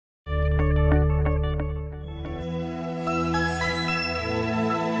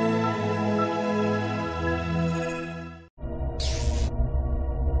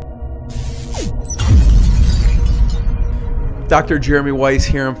Dr. Jeremy Weisz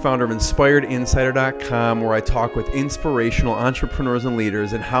here. I'm founder of InspiredInsider.com, where I talk with inspirational entrepreneurs and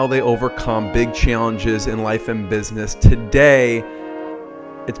leaders and how they overcome big challenges in life and business. Today,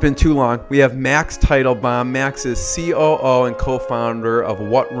 it's been too long. We have Max Teitelbaum. Max is COO and co-founder of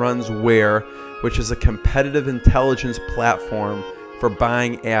WhatRunsWhere, which is a competitive intelligence platform for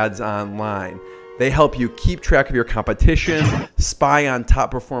buying ads online. They help you keep track of your competition, spy on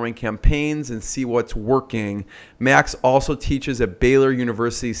top-performing campaigns, and see what's working. Max also teaches at Baylor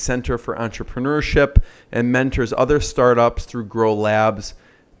University's Center for Entrepreneurship and mentors other startups through Grow Labs.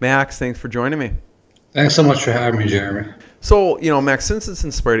 Max, thanks for joining me. Thanks so much for having me, Jeremy. So, Max, since it's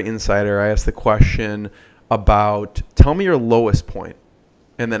Inspired Insider, I asked the question about, tell me your lowest point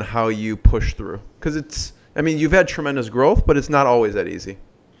and then how you push through. Because you've had tremendous growth, but it's not always that easy.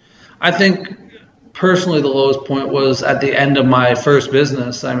 I think personally, the lowest point was at the end of my first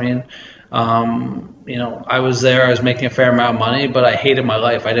business. I was there, I was making a fair amount of money, but I hated my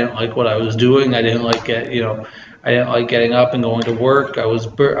life. I didn't like what I was doing. I didn't like I didn't like getting up and going to work. I was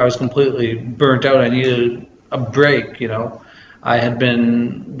completely burnt out. I needed a break. I had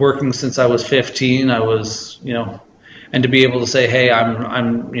been working since I was 15. I was, and to be able to say, hey,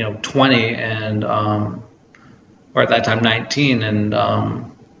 I'm 20 and, or at that time 19 and,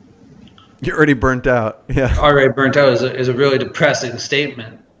 you're already burnt out. Yeah. Already burnt out is a really depressing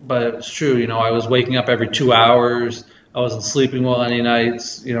statement, but it's true. I was waking up every 2 hours. I wasn't sleeping well any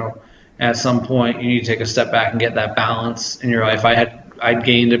nights. At some point you need to take a step back and get that balance in your life. I'd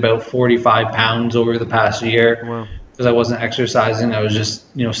gained about 45 pounds over the past year. Wow. Because I wasn't exercising. I was just,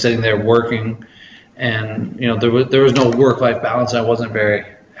 sitting there working, and there was no work-life balance. And I wasn't very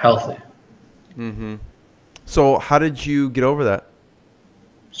healthy. Mm-hmm. So how did you get over that?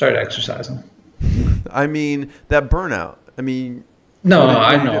 Started exercising. That burnout. No,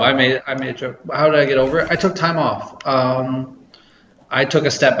 I know. I made a joke. How did I get over it? I took time off. I took a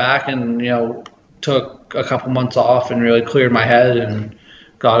step back and took a couple months off and really cleared my head and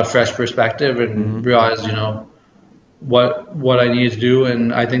got a fresh perspective and realized what I needed to do.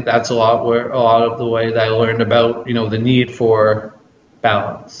 And I think that's a lot of the way that I learned about the need for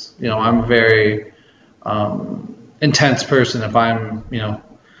balance. I'm a very intense person. If I'm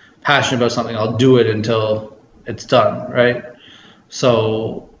passionate about something, I'll do it until it's done, right?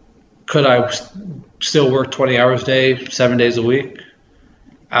 So could I still work 20 hours a day, 7 days a week?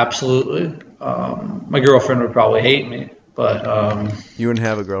 Absolutely. My girlfriend would probably hate me, but you wouldn't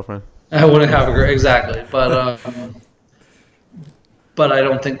have a girlfriend. I wouldn't have a girlfriend, exactly. But I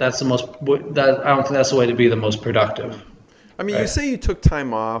don't think that's I don't think that's the way to be the most productive. Right? You say you took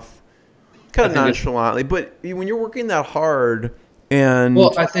time off kind of nonchalantly, but when you're working that hard.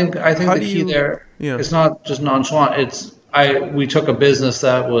 Well, I think the key there, it's not just nonchalant. We took a business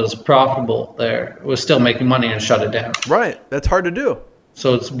that was profitable there. It was still making money and shut it down. Right. That's hard to do.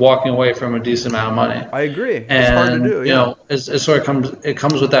 So it's walking away from a decent amount of money. I agree. It's hard to do. Yeah. It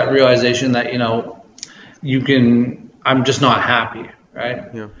comes with that realization that, I'm just not happy. Right.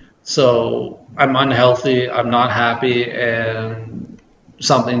 Yeah. So I'm unhealthy. I'm not happy, and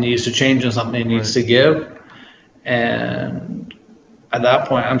something needs to change and something needs to give. And at that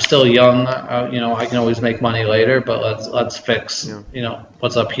point, I'm still young. I can always make money later, but let's fix,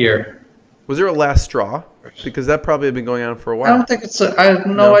 what's up here. Was there a last straw? Because that probably had been going on for a while. I don't think it's.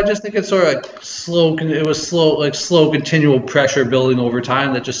 I just think it's sort of like slow. It was slow, continual pressure building over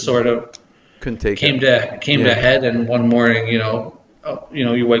time that just sort of couldn't take came to a head. And one morning,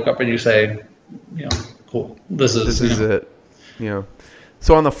 you wake up and you say, cool, this is it.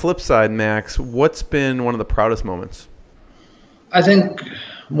 So on the flip side, Max, what's been one of the proudest moments? I think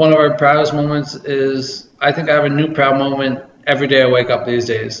one of our proudest moments is, I think I have a new proud moment every day I wake up these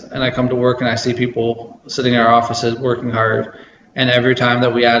days, and I come to work and I see people sitting in our offices working hard. And every time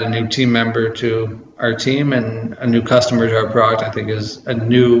that we add a new team member to our team and a new customer to our product, I think is a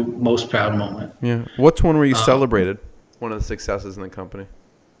new most proud moment. Yeah. What's one where you celebrated one of the successes in the company?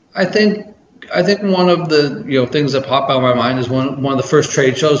 I think one of the things that pop out of my mind is one of the first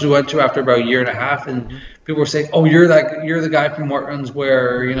trade shows we went to after about a year and a half, and people were saying, "Oh, you're the guy from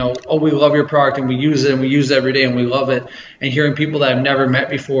WhatRunsWhere, oh, we love your product and we use it every day and we love it." And hearing people that I've never met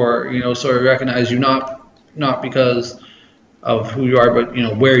before, sort of recognize you not because of who you are, but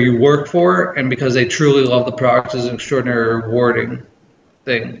where you work for, and because they truly love the product is an extraordinary rewarding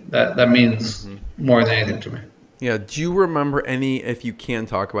thing that means more than anything to me. Yeah. Do you remember any, if you can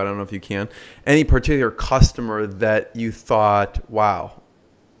talk about it, I don't know if you can, any particular customer that you thought, wow,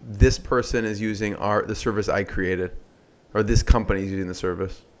 this person is using the service I created, or this company is using the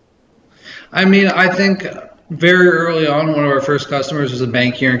service? I think very early on, one of our first customers was a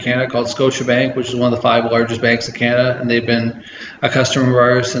bank here in Canada called Scotiabank, which is one of the 5 largest banks in Canada, and they've been a customer of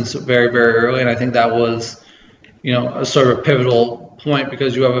ours since very, very early. And I think that was, a sort of a pivotal point,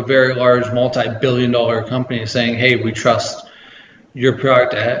 because you have a very large multi-billion-dollar company saying, hey, we trust your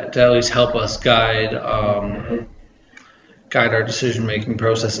product to at least help us guide our decision-making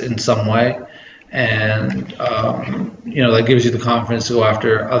process in some way. And that gives you the confidence to go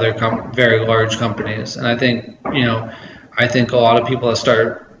after other very large companies. And I think a lot of people that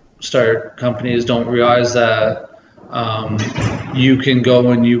start companies don't realize that you can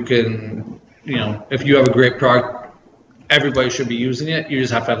go and you can, if you have a great product, everybody should be using it. You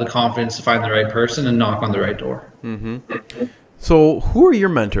just have to have the confidence to find the right person and knock on the right door. Mm-hmm. So who are your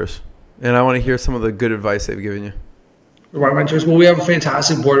mentors? And I want to hear some of the good advice they've given you. My mentors. Well, we have a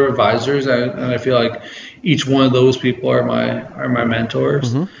fantastic board of advisors, and I feel like each one of those people are my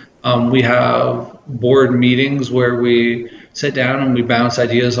mentors. Mm-hmm. We have board meetings where we sit down and we bounce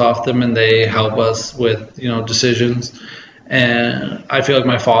ideas off them, and they help us with decisions. And I feel like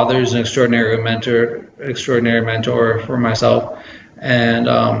my father is an extraordinary mentor for myself, and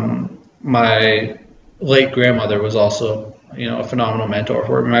my late grandmother was also a phenomenal mentor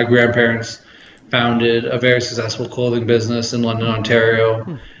for me. My grandparents founded a very successful clothing business in London,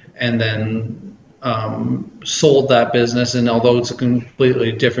 Ontario, and then sold that business. And although it's a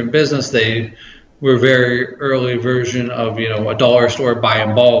completely different business, they were a very early version of a dollar store, buy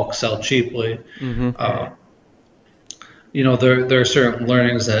in bulk, sell cheaply. Mm-hmm. There are certain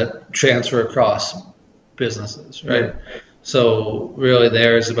learnings that transfer across businesses, right? Yeah. So really,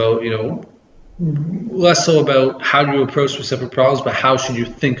 there is about less so about how do you approach specific problems, but how should you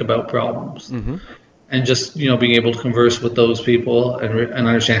think about problems. Mm-hmm. And just being able to converse with those people and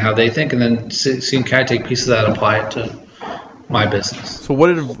understand how they think, and then see can I take pieces of that and apply it to my business. So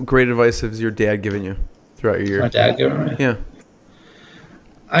what great advice has your dad given you throughout your year? My dad given me? Yeah.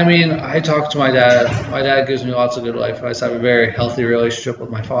 I mean, I talk to my dad. My dad gives me lots of good life advice. I have a very healthy relationship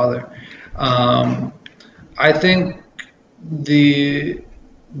with my father. I think the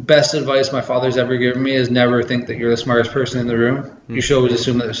best advice my father's ever given me is never think that you're the smartest person in the room. Mm-hmm. You should always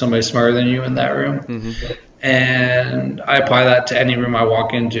assume that there's somebody smarter than you in that room. Mm-hmm. And I apply that to any room I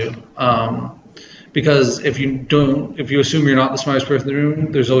walk into. Because if you assume you're not the smartest person in the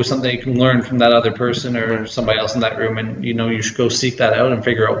room, there's always something you can learn from that other person or somebody else in that room, and you should go seek that out and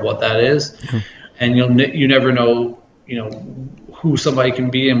figure out what that is. Mm-hmm. And you never know who somebody can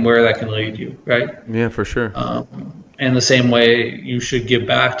be and where that can lead you, right? Yeah, for sure. And the same way, you should give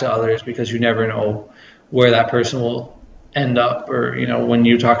back to others, because you never know where that person will end up. Or when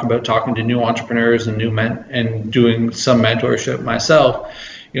you talk about talking to new entrepreneurs and and doing some mentorship myself,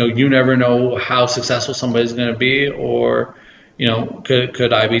 you never know how successful somebody's going to be, or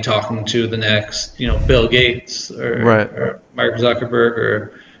could I be talking to the next Bill Gates or Mark Zuckerberg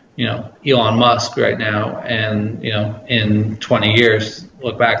or Elon Musk right now, and in 20 years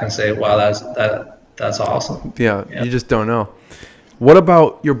look back and say, wow, that's awesome. Yeah, you just don't know. What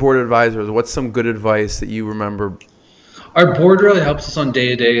about your board of advisors? What's some good advice that you remember? Our board really helps us on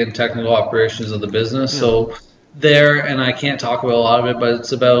day-to-day and technical operations of the business. Yeah. So and I can't talk about a lot of it, but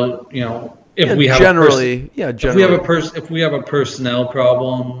it's about if we have a personnel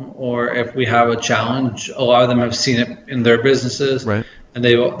problem, or if we have a challenge, a lot of them have seen it in their businesses. Right. And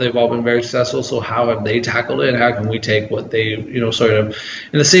they've all been very successful. So how have they tackled it? And how can we take what they, sort of,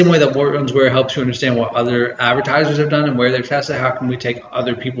 in the same way that WhatRunsWhere helps you understand what other advertisers have done and where they've tested, how can we take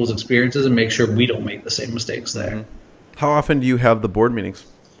other people's experiences and make sure we don't make the same mistakes there? Mm-hmm. How often do you have the board meetings?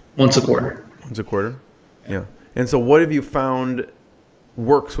 Once a quarter. Once a quarter? Yeah. And so what have you found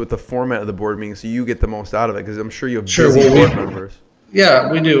works with the format of the board meeting so you get the most out of it? Because I'm sure you have busy board members.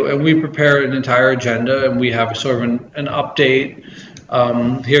 Yeah, we do. And we prepare an entire agenda, and we have sort of an update.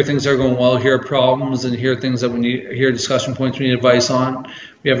 Here things are going well, here are problems, and here are things that here are discussion points we need advice on.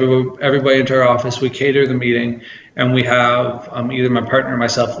 We have everybody into our office, we cater the meeting, and we have either my partner or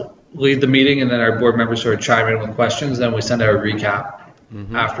myself lead the meeting, and then our board members sort of chime in with questions, then we send out a recap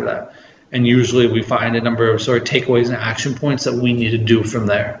after that. And usually we find a number of sort of takeaways and action points that we need to do from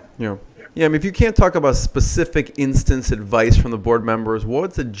there. Yeah. Yeah, I mean, if you can't talk about specific instance advice from the board members,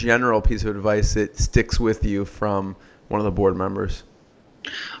 what's a general piece of advice that sticks with you from one of the board members?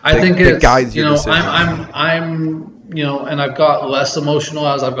 I think it guides your decisions. I'm and I've got less emotional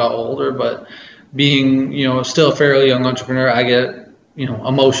as I've got older, but being still a fairly young entrepreneur, I get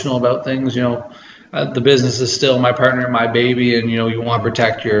emotional about things. The business is still my partner, my baby, and you want to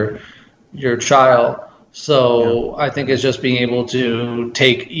protect your child. So I think it's just being able to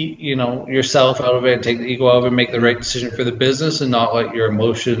take yourself out of it, and take the ego out of it, and make the right decision for the business, and not let your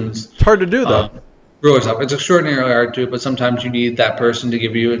emotions. It's hard to do though. really tough. It's extraordinarily hard to do, but sometimes you need that person to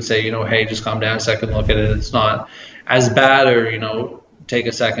give you and say, hey, just calm down a second, look at it. It's not as bad, or, take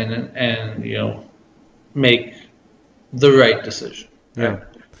a second and make the right decision. Right? Yeah.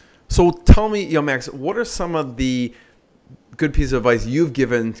 So tell me, Max, what are some of the good pieces of advice you've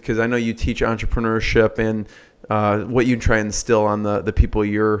given? Because I know you teach entrepreneurship, and what you try and instill on the people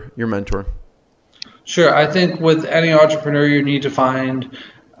you're mentoring. Sure. I think with any entrepreneur, you need to find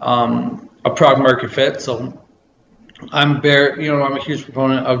a product market fit. So I'm a huge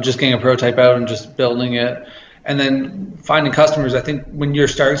proponent of just getting a prototype out and just building it, and then finding customers. I think when you're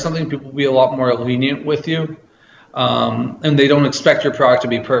starting something, people will be a lot more lenient with you, and they don't expect your product to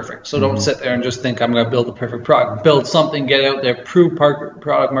be perfect. So don't sit there and just think, I'm going to build the perfect product. Build something, get out there, prove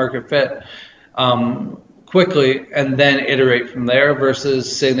product market fit quickly, and then iterate from there,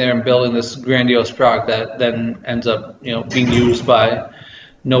 versus sitting there and building this grandiose product that then ends up being used by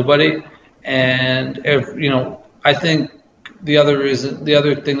nobody. And if I think the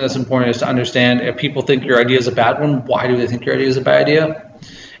other thing that's important is to understand, if people think your idea is a bad one, why do they think your idea is a bad idea,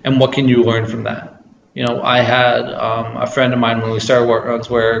 and what can you learn from that? I had a friend of mine, when we started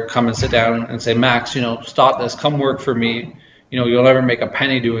WhatRunsWhere, come and sit down and say, Max, stop this, come work for me. You'll never make a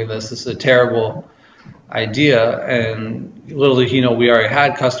penny doing this. This is a terrible idea. And literally, we already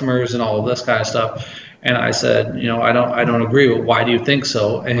had customers and all of this kind of stuff. And I said, I don't agree. But why do you think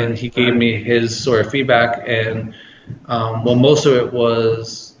so? And he gave me his sort of feedback. And most of it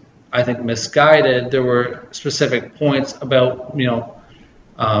was, I think, misguided. There were specific points about,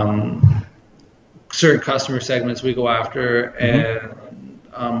 certain customer segments we go after, and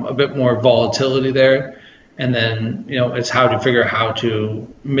a bit more volatility there. And then, it's how to figure out how to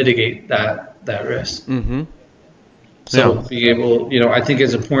mitigate that risk. So being able, I think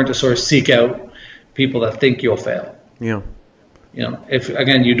it's important to sort of seek out people that think you'll fail. Yeah. If,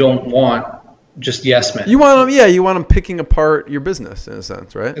 again, you don't want just yes men. You want them picking apart your business in a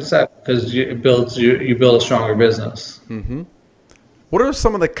sense, right? Exactly, because you build a stronger business. What are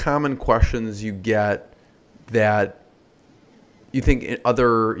some of the common questions you get that you think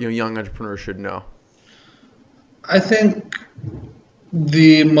other young entrepreneurs should know? I think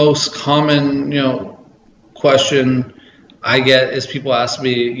the most common question I get is people ask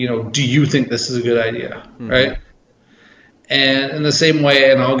me, do you think this is a good idea, right? And in the same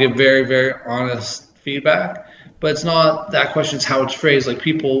way, and I'll give very, very honest feedback, but it's not that question, it's how it's phrased. Like,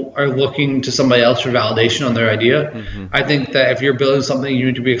 people are looking to somebody else for validation on their idea. I think that if you're building something, you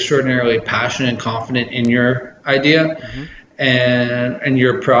need to be extraordinarily passionate and confident in your idea and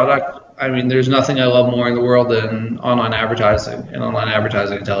your product. I mean, there's nothing I love more in the world than online advertising and online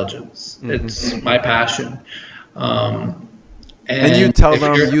advertising intelligence. It's my passion. And you tell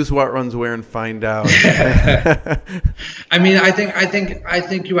them, use WhatRunsWhere and find out. I mean, I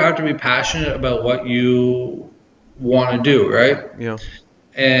think you have to be passionate about what you want to do, right? Yeah.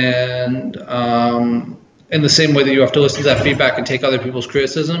 And in the same way that you have to listen to that feedback and take other people's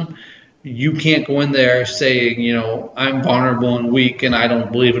criticism, you can't go in there saying, I'm vulnerable and weak and I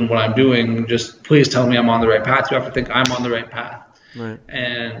don't believe in what I'm doing. Just please tell me I'm on the right path. You have to think I'm on the right path. Right.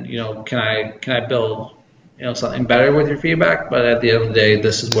 And can I build something better with your feedback? But at the end of the day,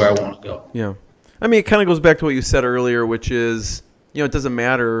 this is where I want to go. Yeah. I mean, it kind of goes back to what you said earlier, which is, it doesn't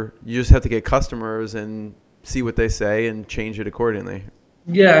matter. You just have to get customers and see what they say and change it accordingly.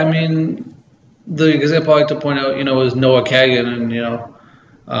 Yeah. I mean, the example I like to point out, is Noah Kagan, and,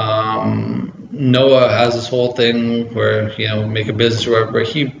 Noah has this whole thing where, make a business or whatever,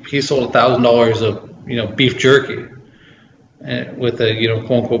 he sold $1,000 of, beef jerky. With a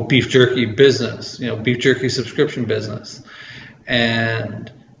quote unquote beef jerky business, beef jerky subscription business,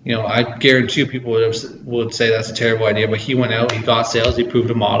 and I guarantee you people would say that's a terrible idea. But he went out, he got sales, he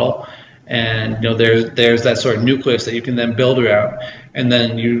proved a model, and there's that sort of nucleus that you can then build around, and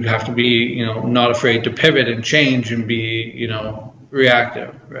then you have to be not afraid to pivot and change and be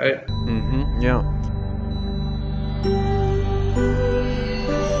reactive, right? Yeah.